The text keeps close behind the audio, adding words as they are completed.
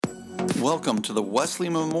Welcome to the Wesley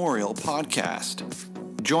Memorial Podcast.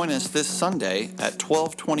 Join us this Sunday at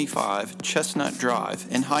 1225 Chestnut Drive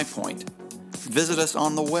in High Point. Visit us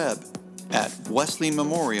on the web at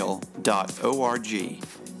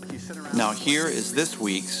wesleymemorial.org. Now here is this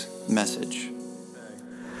week's message.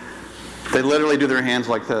 They literally do their hands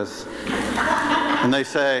like this. And they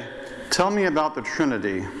say, tell me about the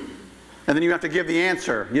Trinity. And then you have to give the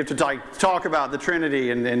answer. You have to talk about the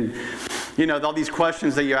Trinity and all these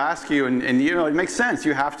questions that you ask you. And it makes sense.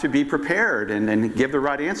 You have to be prepared and give the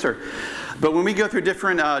right answer. But when we go through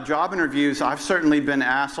different job interviews, I've certainly been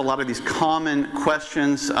asked a lot of these common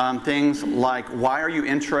questions, things like, why are you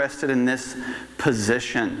interested in this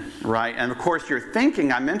position, right? And of course, you're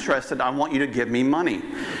thinking, I'm interested, I want you to give me money.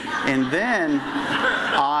 And then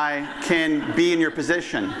I can be in your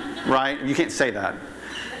position, right? You can't say that.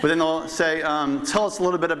 But then they'll say, tell us a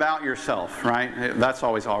little bit about yourself, right? That's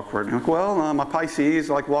always awkward. Like, well, I'm a Pisces,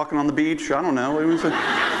 like walking on the beach. I don't know.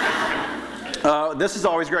 This is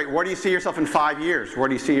always great. Where do you see yourself in 5 years? Where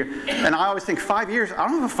do you see And I always think 5 years, I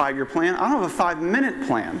don't have a 5-year plan. I don't have a 5-minute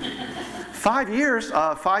plan. 5 years,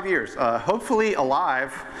 hopefully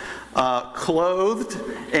alive, clothed,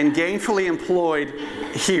 and gainfully employed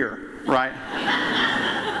here, right?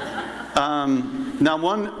 Now,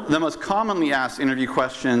 one of the most commonly asked interview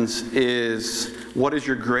questions is, what is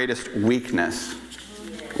your greatest weakness?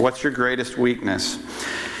 What's your greatest weakness?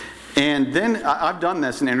 And then, I've done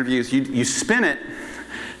this in interviews, you spin it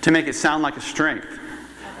to make it sound like a strength.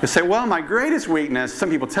 You say, well, my greatest weakness,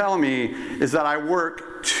 some people tell me, is that I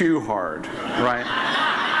work too hard, right?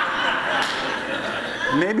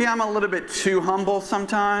 Maybe I'm a little bit too humble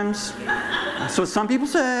sometimes. So some people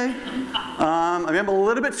say, I'm a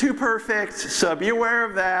little bit too perfect, so be aware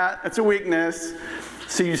of that. That's a weakness.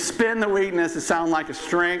 So you spin the weakness to sound like a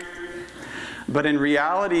strength. But in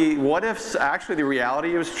reality, what if actually the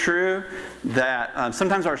reality was true? That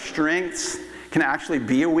sometimes our strengths can actually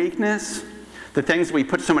be a weakness. The things we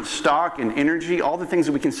put so much stock and energy, all the things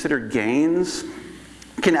that we consider gains,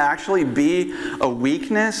 can actually be a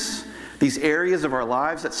weakness. These areas of our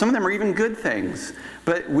lives, that some of them are even good things,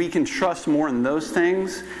 but we can trust more in those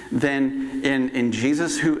things than in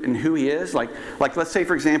Jesus and who He is. Like let's say,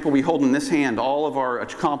 for example, we hold in this hand all of our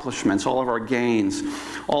accomplishments, all of our gains,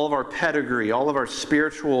 all of our pedigree, all of our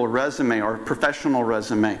spiritual resume, our professional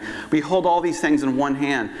resume. We hold all these things in one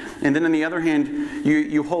hand. And then in the other hand,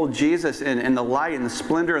 you hold Jesus and the light and the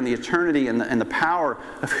splendor and the eternity and the power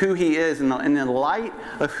of who He is. And in the light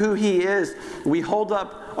of who He is, we hold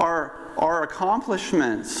up our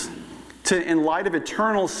accomplishments in light of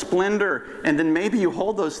eternal splendor, and then maybe you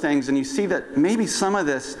hold those things and you see that maybe some of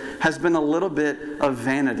this has been a little bit of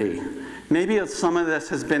vanity. Maybe some of this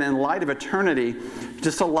has been in light of eternity,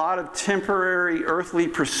 just a lot of temporary earthly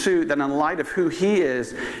pursuit that in light of who He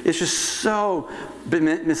is just so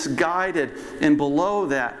misguided. And below,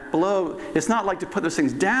 it's not like to put those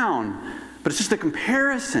things down, but it's just a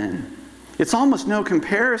comparison. It's almost no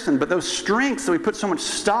comparison, but those strengths that we put so much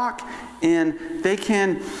stock in, they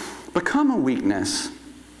can become a weakness.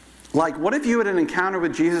 Like, what if you had an encounter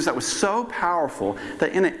with Jesus that was so powerful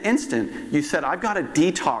that in an instant you said, I've got a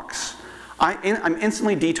detox. I'm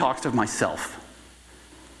instantly detoxed of myself.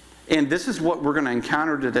 And this is what we're going to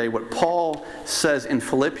encounter today, what Paul says in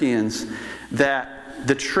Philippians, that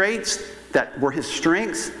the traits that were his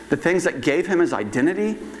strengths, the things that gave him his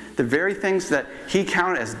identity, the very things that he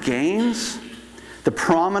counted as gains, the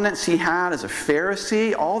prominence he had as a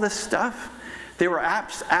Pharisee, all this stuff, they were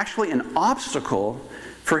actually an obstacle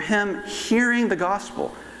for him hearing the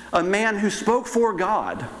gospel. A man who spoke for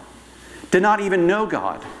God did not even know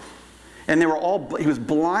God. And he was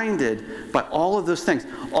blinded by all of those things.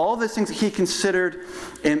 All of those things that he considered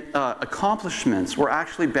accomplishments were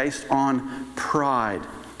actually based on pride.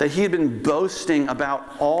 That he had been boasting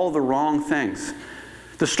about all the wrong things.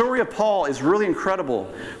 The story of Paul is really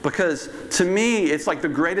incredible because to me it's like the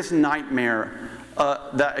greatest nightmare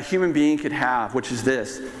that a human being could have, which is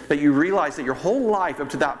this, that you realize that your whole life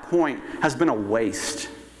up to that point has been a waste.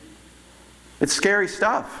 It's scary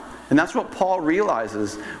stuff. And that's what Paul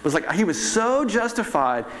realizes, was like he was so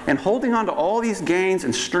justified in holding on to all these gains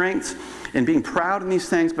and strengths and being proud in these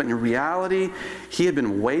things, but in reality, he had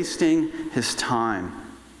been wasting his time.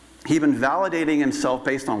 He had been validating himself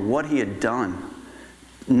based on what he had done,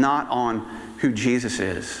 not on who Jesus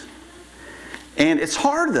is. And it's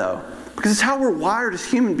hard though, because it's how we're wired as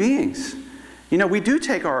human beings. We do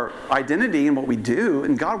take our identity in what we do,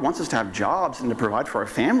 and God wants us to have jobs and to provide for our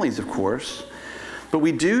families, of course. But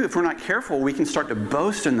we do, if we're not careful, we can start to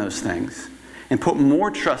boast in those things and put more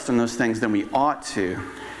trust in those things than we ought to.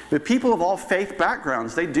 But people of all faith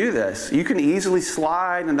backgrounds, they do this. You can easily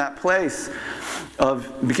slide in that place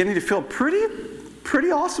of beginning to feel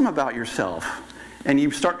pretty awesome about yourself. And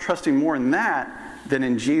you start trusting more in that than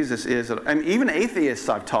in Jesus is. And even atheists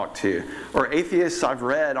I've talked to, or atheists I've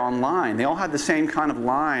read online, they all have the same kind of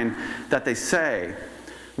line that they say,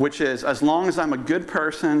 which is, as long as I'm a good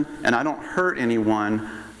person and I don't hurt anyone,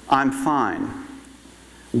 I'm fine.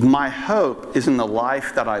 My hope is in the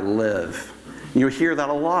life that I live. You hear that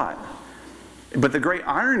a lot. But the great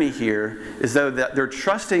irony here is, though, that they're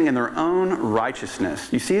trusting in their own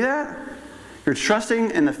righteousness. You see that? You're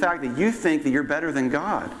trusting in the fact that you think that you're better than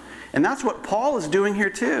God. And that's what Paul is doing here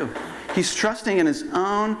too. He's trusting in his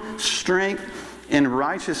own strength and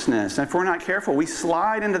righteousness. And if we're not careful, we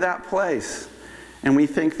slide into that place and we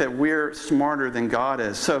think that we're smarter than God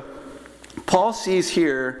is. So Paul sees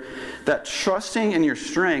here that trusting in your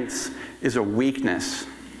strengths is a weakness.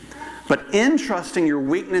 But entrusting your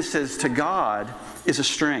weaknesses to God is a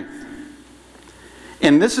strength.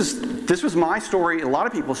 And this was my story, a lot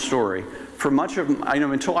of people's story. For much of,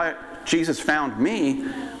 until Jesus found me,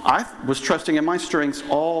 I was trusting in my strengths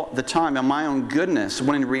all the time, in my own goodness,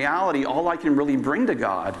 when in reality, all I can really bring to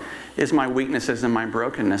God is my weaknesses and my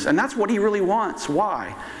brokenness. And that's what He really wants.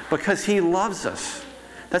 Why? Because He loves us.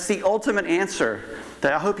 That's the ultimate answer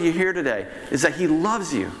that I hope you hear today, is that He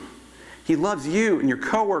loves you. He loves you and your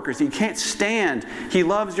coworkers He can't stand. He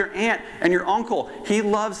loves your aunt and your uncle. He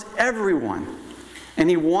loves everyone. And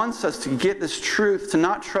He wants us to get this truth, to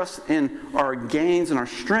not trust in our gains and our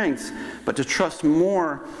strengths, but to trust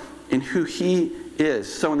more in who He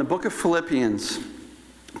is. So in the book of Philippians,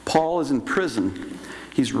 Paul is in prison.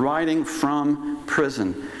 He's writing from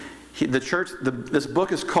prison. This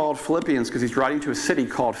book is called Philippians because he's writing to a city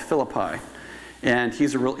called Philippi. And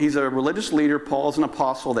he's a religious leader. Paul's an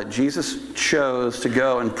apostle that Jesus chose to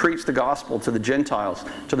go and preach the gospel to the Gentiles,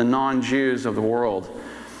 to the non-Jews of the world.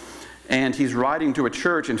 And he's writing to a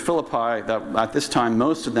church in Philippi that at this time,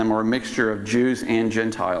 most of them are a mixture of Jews and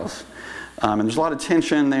Gentiles. And there's a lot of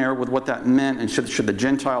tension there with what that meant. And should the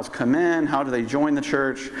Gentiles come in? How do they join the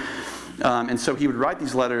church? And so he would write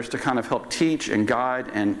these letters to kind of help teach and guide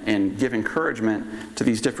and give encouragement to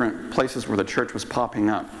these different places where the church was popping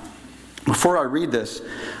up. Before I read this,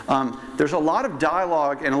 there's a lot of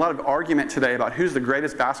dialogue and a lot of argument today about who's the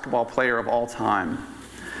greatest basketball player of all time.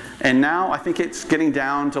 And now I think it's getting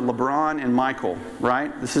down to LeBron and Michael,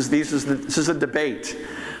 right? This is a debate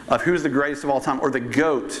of who's the greatest of all time, or the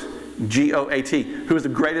GOAT, G-O-A-T, who is the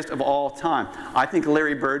greatest of all time. I think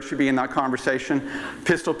Larry Bird should be in that conversation.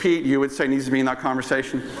 Pistol Pete, you would say, needs to be in that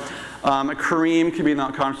conversation. Kareem could be in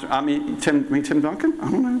that conversation. Tim Duncan?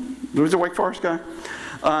 I don't know. Who's the Wake Forest guy?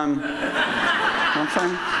 You know what I'm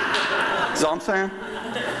saying? That's all I'm saying.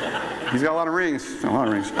 He's got a lot of rings.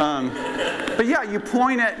 But yeah, you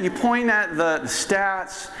point at the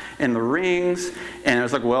stats and the rings, and it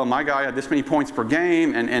was like, well, my guy had this many points per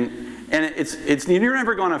game, and it's you're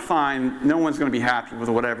never going to find, no one's going to be happy with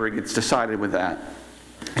whatever gets decided with that.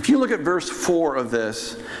 If you look at verse 4 of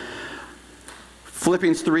this,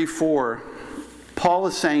 Philippians 3:4, Paul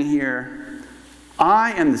is saying here,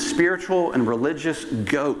 I am the spiritual and religious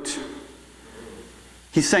GOAT.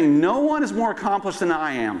 He's saying no one is more accomplished than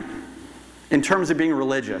I am in terms of being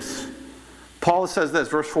religious. Paul says this,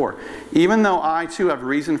 verse 4, even though I too have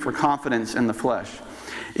reason for confidence in the flesh.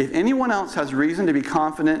 If anyone else has reason to be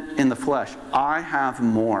confident in the flesh, I have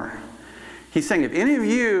more. He's saying, if any of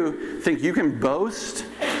you think you can boast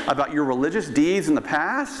about your religious deeds in the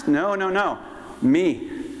past, no. Me.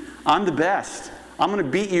 I'm the best. I'm going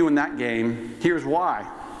to beat you in that game. Here's why.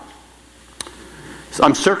 So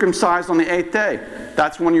I'm circumcised on the 8th day.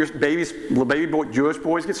 That's when your baby boy, Jewish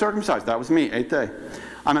boys get circumcised. That was me, 8th day.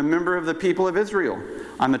 I'm a member of the people of Israel.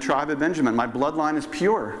 I'm the tribe of Benjamin. My bloodline is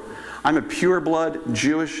pure. I'm a pure blood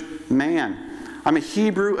Jewish man. I'm a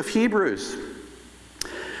Hebrew of Hebrews.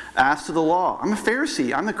 As to the law, I'm a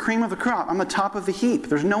Pharisee. I'm the cream of the crop. I'm the top of the heap.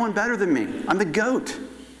 There's no one better than me. I'm the GOAT.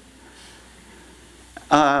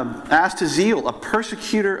 As to zeal, a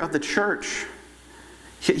persecutor of the church.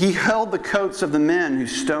 He held the coats of the men who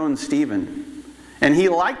stoned Stephen. And he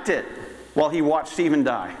liked it while he watched Stephen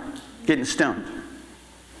die, getting stoned.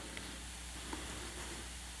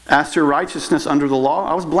 As to righteousness under the law,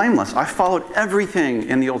 I was blameless. I followed everything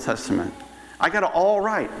in the Old Testament. I got it all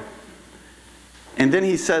right. And then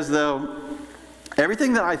he says, though,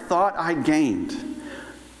 everything that I thought I gained.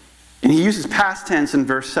 And he uses past tense in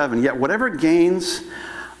verse 7. Yet whatever gains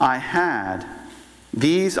I had,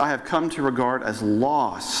 these I have come to regard as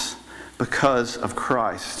loss because of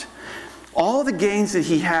Christ. All the gains that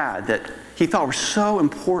he had that he thought were so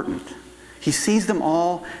important, he sees them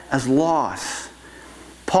all as loss.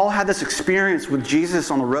 Paul had this experience with Jesus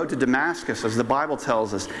on the road to Damascus, as the Bible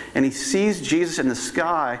tells us, and he sees Jesus in the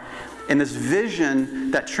sky, and this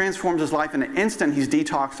vision that transforms his life. In an instant, he's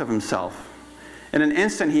detoxed of himself. In an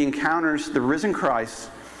instant, he encounters the risen Christ,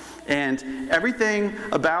 and everything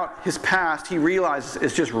about his past, he realizes,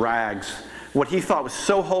 is just rags. What he thought was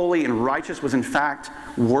so holy and righteous was in fact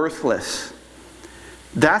worthless.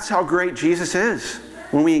 That's how great Jesus is.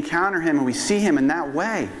 When we encounter him and we see him in that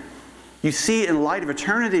way, you see it in light of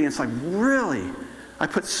eternity, and it's like, really? I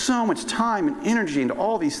put so much time and energy into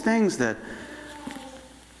all these things that...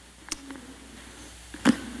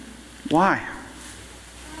 Why?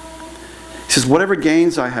 He says, whatever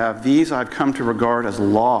gains I have, these I've come to regard as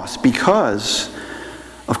loss because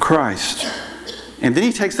of Christ. And then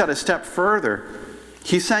he takes that a step further.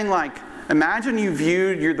 He's saying, like, imagine you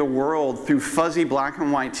viewed the world through fuzzy black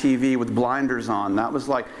and white TV with blinders on. That was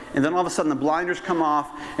like, and then all of a sudden the blinders come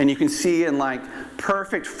off and you can see in like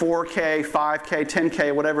perfect 4K, 5K,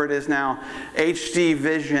 10K, whatever it is now, HD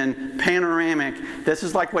vision, panoramic. This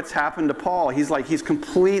is like what's happened to Paul. He's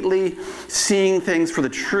completely seeing things for the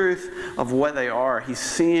truth of what they are. He's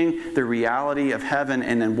seeing the reality of heaven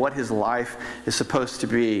and then what his life is supposed to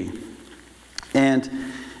be. And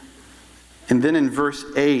then in verse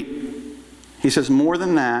 8, he says, more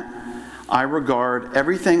than that, I regard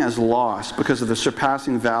everything as lost because of the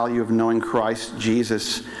surpassing value of knowing Christ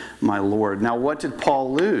Jesus, my Lord. Now, what did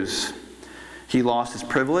Paul lose? He lost his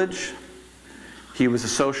privilege. He was a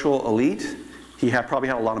social elite. He probably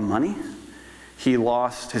had a lot of money. He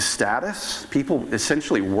lost his status. People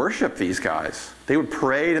essentially worshiped these guys. They would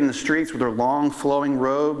parade in the streets with their long flowing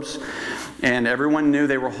robes, and everyone knew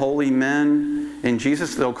they were holy men. And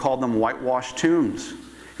Jesus, though, called them whitewashed tombs.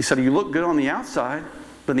 He said, you look good on the outside,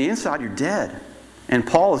 but on the inside you're dead. And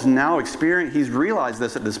Paul is now he's realized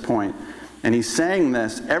this at this point. And he's saying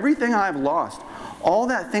this, everything I've lost, all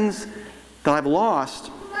that things that I've lost,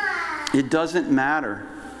 it doesn't matter.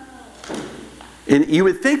 And you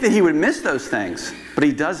would think that he would miss those things, but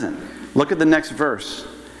he doesn't. Look at the next verse.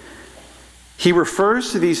 He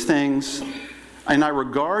refers to these things, and I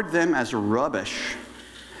regard them as rubbish.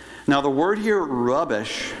 Now the word here,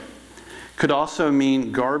 rubbish, could also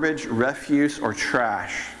mean garbage, refuse, or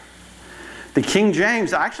trash. The King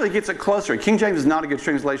James actually gets it closer. King James is not a good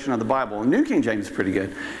translation of the Bible. New King James is pretty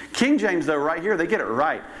good. King James, though, right here, they get it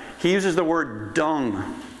right. He uses the word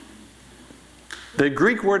dung. The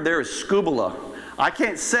Greek word there is scubula. I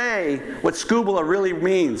can't say what scubula really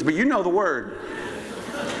means, but you know the word.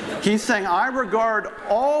 He's saying, I regard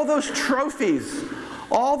all those trophies,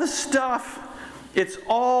 all the stuff, it's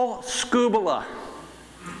all scubula.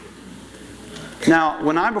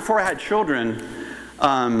 Now, before I had children,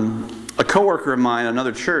 a coworker of mine at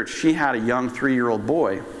another church, she had a young 3-year-old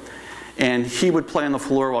boy. And he would play on the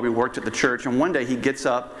floor while we worked at the church. And one day he gets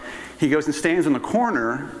up, he goes and stands in the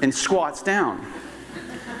corner and squats down.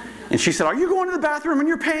 And she said, are you going to the bathroom in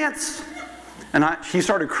your pants? And he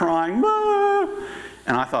started crying. Bah!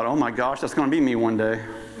 And I thought, oh my gosh, that's going to be me one day.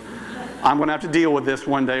 I'm going to have to deal with this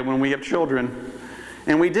one day when we have children.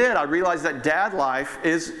 And we did. I realized that dad life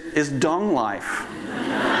is dung life.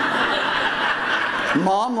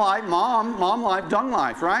 Mom life, dung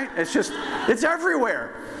life, right? It's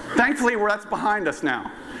everywhere. Thankfully, that's behind us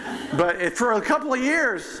now. But for a couple of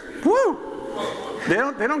years, whoo,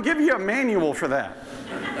 they don't give you a manual for that.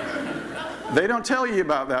 They don't tell you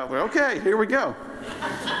about that. Okay, here we go.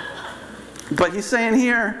 But he's saying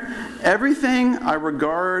here, everything I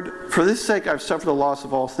regard, for this sake I've suffered the loss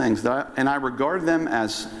of all things, and I regard them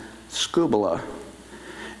as scubula,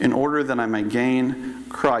 in order that I may gain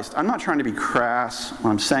Christ. I'm not trying to be crass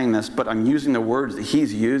when I'm saying this, but I'm using the words that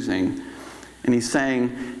he's using. And he's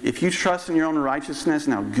saying, if you trust in your own righteousness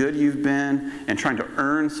and how good you've been and trying to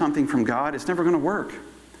earn something from God, it's never going to work.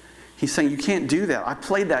 He's saying, you can't do that. I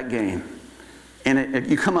played that game. And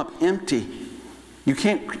you come up empty.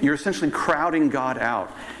 You're essentially crowding God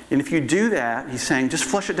out. And if you do that, he's saying, just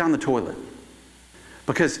flush it down the toilet.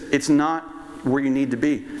 Because it's not where you need to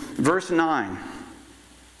be. Verse 9.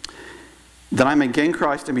 That I may gain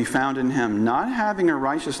Christ and be found in him, not having a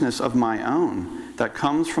righteousness of my own that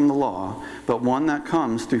comes from the law, but one that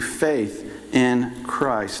comes through faith in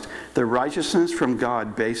Christ. The righteousness from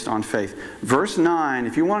God based on faith. Verse 9,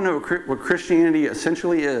 if you want to know what Christianity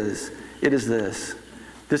essentially is, it is this.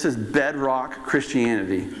 This is bedrock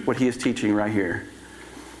Christianity, what he is teaching right here.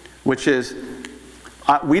 Which is,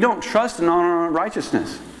 we don't trust in our own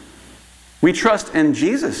righteousness. We trust in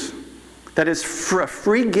Jesus. That is for a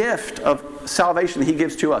free gift of salvation that he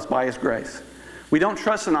gives to us by his grace. We don't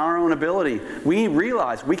trust in our own ability. We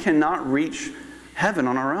realize we cannot reach heaven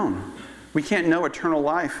on our own. We can't know eternal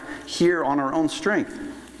life here on our own strength.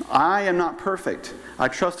 I am not perfect. I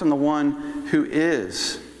trust in the one who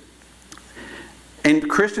is. And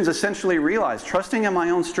Christians essentially realize trusting in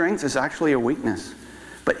my own strength is actually a weakness.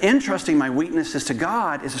 But entrusting my weaknesses to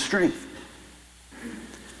God is a strength.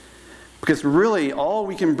 Because really, all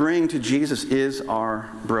we can bring to Jesus is our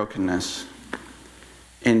brokenness.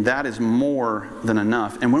 And that is more than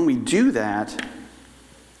enough. And when we do that,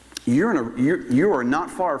 you are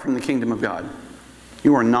not far from the kingdom of God.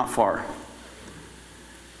 You are not far.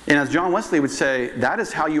 And as John Wesley would say, that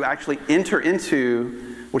is how you actually enter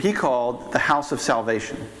into what he called the house of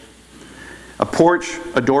salvation. A porch,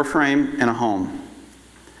 a doorframe, and a home.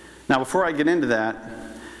 Now, before I get into that,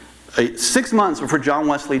 6 months before John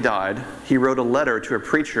Wesley died, he wrote a letter to a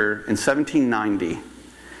preacher in 1790.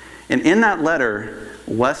 And in that letter,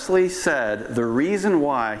 Wesley said the reason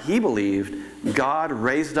why he believed God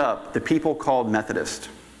raised up the people called Methodist.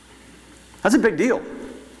 That's a big deal.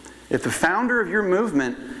 If the founder of your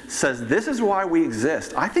movement says this is why we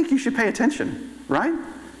exist, I think you should pay attention, right?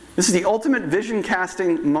 This is the ultimate vision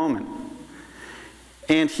casting moment.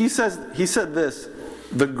 And he said this,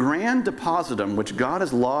 the grand depositum which God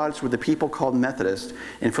has lodged with the people called Methodist,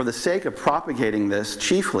 and for the sake of propagating this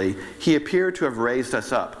chiefly, he appeared to have raised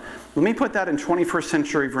us up. Let me put that in 21st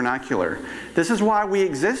century vernacular. This is why we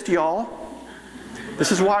exist, y'all.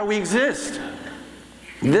 This is why we exist.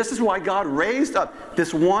 This is why God raised up.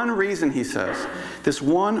 This one reason, he says, this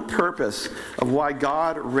one purpose of why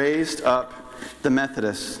God raised up the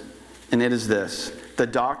Methodists, and it is this, the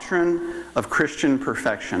doctrine of Christian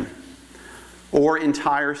perfection, or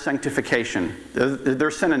entire sanctification.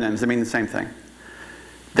 They're synonyms, they mean the same thing.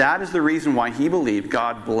 That is the reason why he believed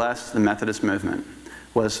God blessed the Methodist movement,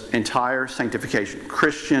 was entire sanctification,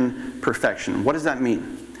 Christian perfection. What does that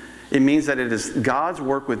mean? It means that it is God's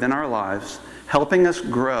work within our lives, helping us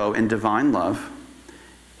grow in divine love,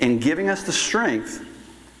 and giving us the strength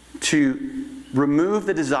to remove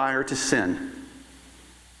the desire to sin.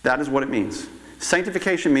 That is what it means.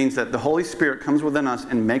 Sanctification means that the Holy Spirit comes within us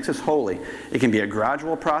and makes us holy. It can be a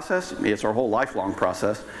gradual process. It's our whole lifelong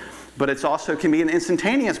process. But it also can be an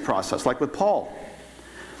instantaneous process, like with Paul.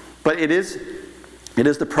 But it is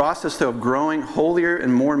the process, though, of growing holier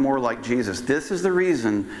and more like Jesus. This is the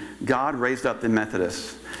reason God raised up the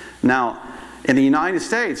Methodists. Now, in the United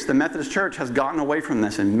States, the Methodist Church has gotten away from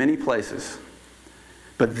this in many places.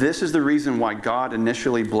 But this is the reason why God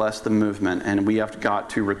initially blessed the movement, and we have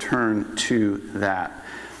got to return to that.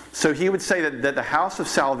 So he would say that the house of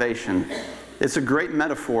salvation is a great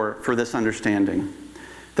metaphor for this understanding.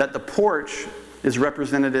 That the porch is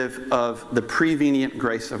representative of the prevenient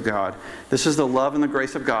grace of God. This is the love and the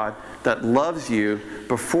grace of God that loves you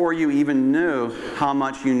before you even knew how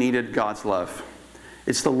much you needed God's love.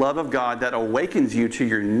 It's the love of God that awakens you to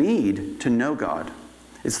your need to know God.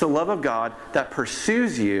 It's the love of God that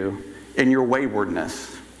pursues you in your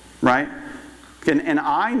waywardness, right? And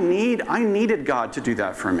I needed God to do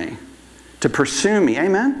that for me, to pursue me.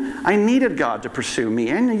 Amen? I needed God to pursue me,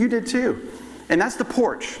 and you did too. And that's the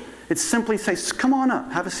porch. It's simply say, come on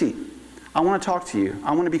up, have a seat. I want to talk to you.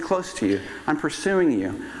 I want to be close to you. I'm pursuing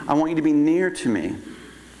you. I want you to be near to me.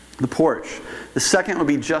 The porch. The second would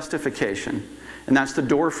be justification. And that's the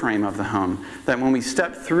door frame of the home. That when we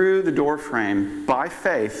step through the door frame by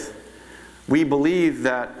faith, we believe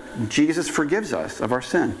that Jesus forgives us of our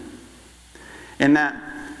sin. And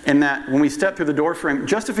that when we step through the door frame,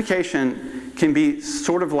 justification can be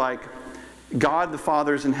sort of like God the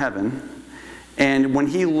Father's in heaven. And when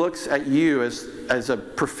he looks at you as a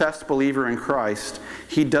professed believer in Christ,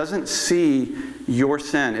 he doesn't see your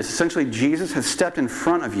sin. It's essentially Jesus has stepped in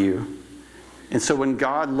front of you. And so when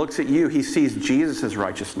God looks at you, he sees Jesus'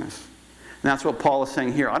 righteousness. And that's what Paul is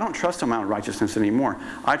saying here. I don't trust in my own righteousness anymore.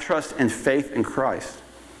 I trust in faith in Christ.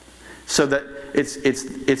 So that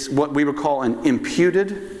it's what we would call an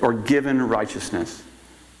imputed or given righteousness.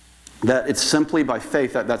 That it's simply by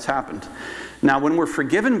faith that's happened. Now, when we're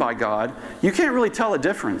forgiven by God, you can't really tell a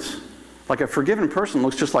difference. Like a forgiven person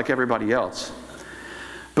looks just like everybody else.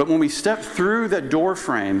 But when we step through that door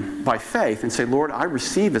frame by faith and say, Lord, I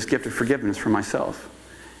receive this gift of forgiveness for myself.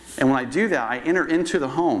 And when I do that, I enter into the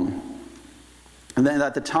home. And then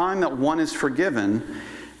at the time that one is forgiven,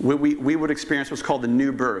 we would experience what's called the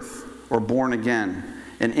new birth or born again.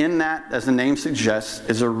 And in that, as the name suggests,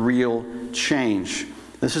 is a real change.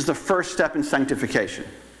 This is the first step in sanctification,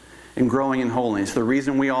 in growing in holiness, the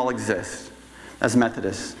reason we all exist as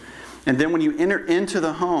Methodists. And then when you enter into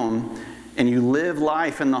the home, and you live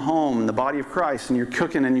life in the home, in the body of Christ, and you're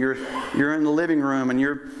cooking, and you're in the living room, and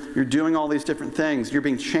you're doing all these different things. You're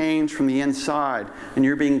being changed from the inside, and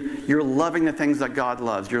you're loving the things that God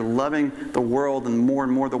loves. You're loving the world and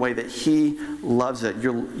more the way that He loves it.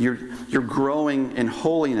 You're growing in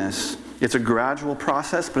holiness. It's a gradual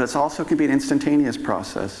process, but it also can be an instantaneous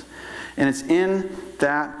process. And it's in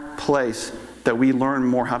that place that we learn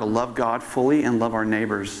more how to love God fully and love our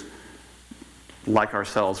neighbors like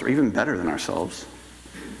ourselves, or even better than ourselves.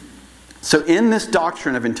 So in this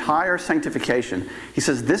doctrine of entire sanctification, he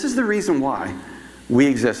says this is the reason why we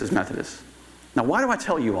exist as Methodists. Now, why do I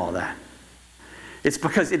tell you all that? It's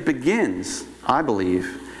because it begins, I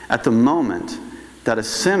believe, at the moment that a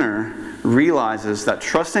sinner realizes that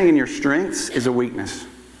trusting in your strengths is a weakness.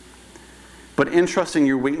 But entrusting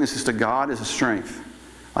your weaknesses to God is a strength.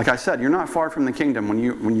 Like I said, you're not far from the kingdom when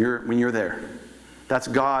you're there. That's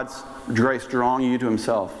God's grace drawing you to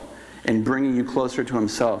Himself and bringing you closer to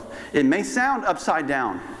Himself. It may sound upside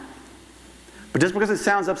down, but just because it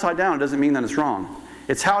sounds upside down, it doesn't mean that it's wrong.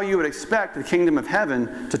 It's how you would expect the kingdom of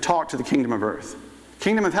heaven to talk to the kingdom of earth. The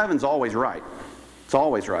kingdom of heaven's always right. It's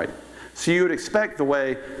always right. So you would expect the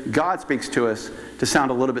way God speaks to us to sound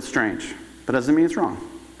a little bit strange, but it doesn't mean it's wrong.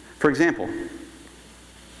 For example,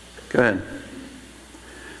 go ahead.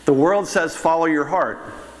 The world says, follow your heart.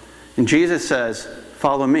 And Jesus says,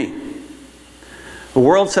 follow me. The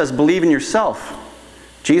world says, believe in yourself.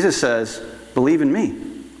 Jesus says, believe in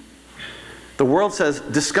me. The world says,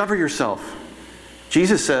 discover yourself.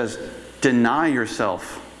 Jesus says, deny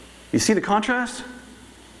yourself. You see the contrast?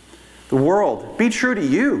 The world, be true to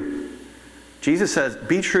you. Jesus says,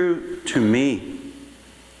 be true to me.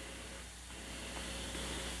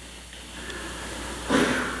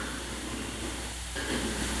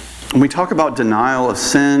 When we talk about denial of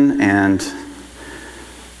sin and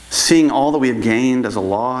seeing all that we have gained as a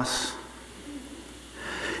loss,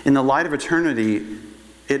 in the light of eternity,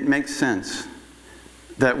 it makes sense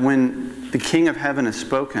that when the King of Heaven is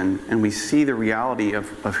spoken and we see the reality of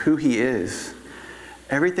who He is,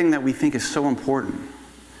 everything that we think is so important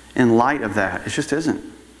in light of that, it just isn't.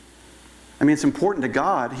 I mean, it's important to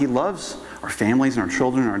God. He loves our families and our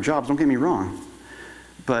children and our jobs, don't get me wrong.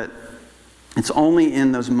 But it's only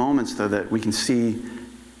in those moments, though, that we can see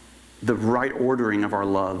the right ordering of our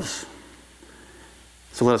loves.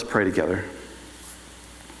 So let us pray together.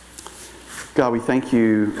 God, we thank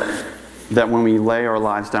you that when we lay our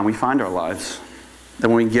lives down, we find our lives. That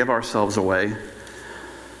when we give ourselves away,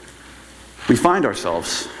 we find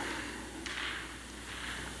ourselves.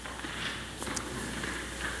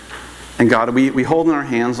 And God, we hold in our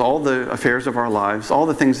hands all the affairs of our lives, all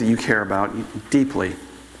the things that you care about deeply.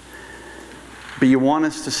 But you want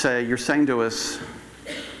us to say, you're saying to us,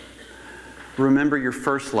 remember your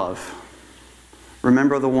first love.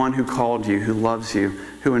 Remember the one who called you, who loves you,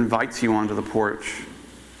 who invites you onto the porch.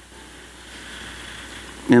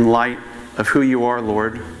 In light of who you are,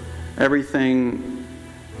 Lord, everything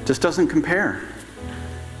just doesn't compare.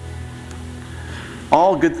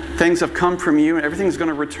 All good things have come from you, and everything's going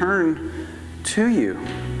to return to you.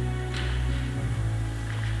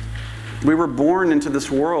 We were born into this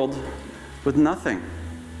world with nothing.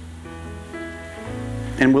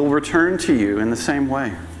 And we'll return to you in the same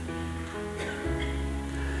way.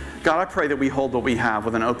 God, I pray that we hold what we have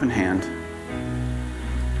with an open hand.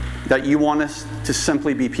 That you want us to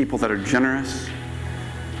simply be people that are generous.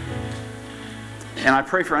 And I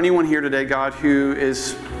pray for anyone here today, God, who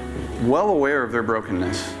is well aware of their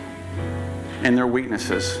brokenness and their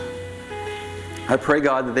weaknesses. I pray,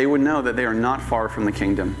 God, that they would know that they are not far from the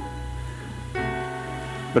kingdom.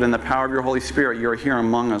 But in the power of your Holy Spirit, you are here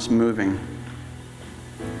among us moving.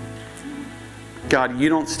 God, you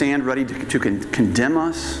don't stand ready to condemn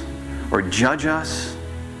us or judge us.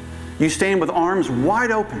 You stand with arms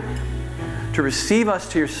wide open to receive us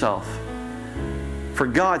to yourself. For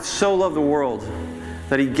God so loved the world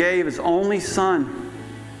that He gave His only Son,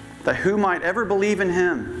 that who might ever believe in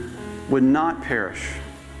Him would not perish,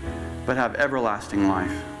 but have everlasting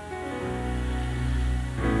life.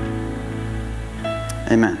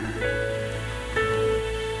 Amen.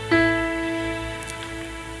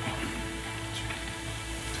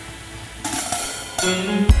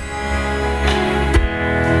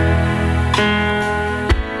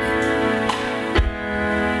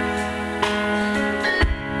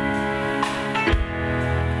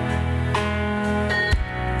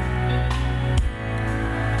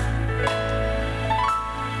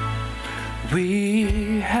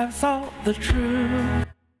 We have sought the truth.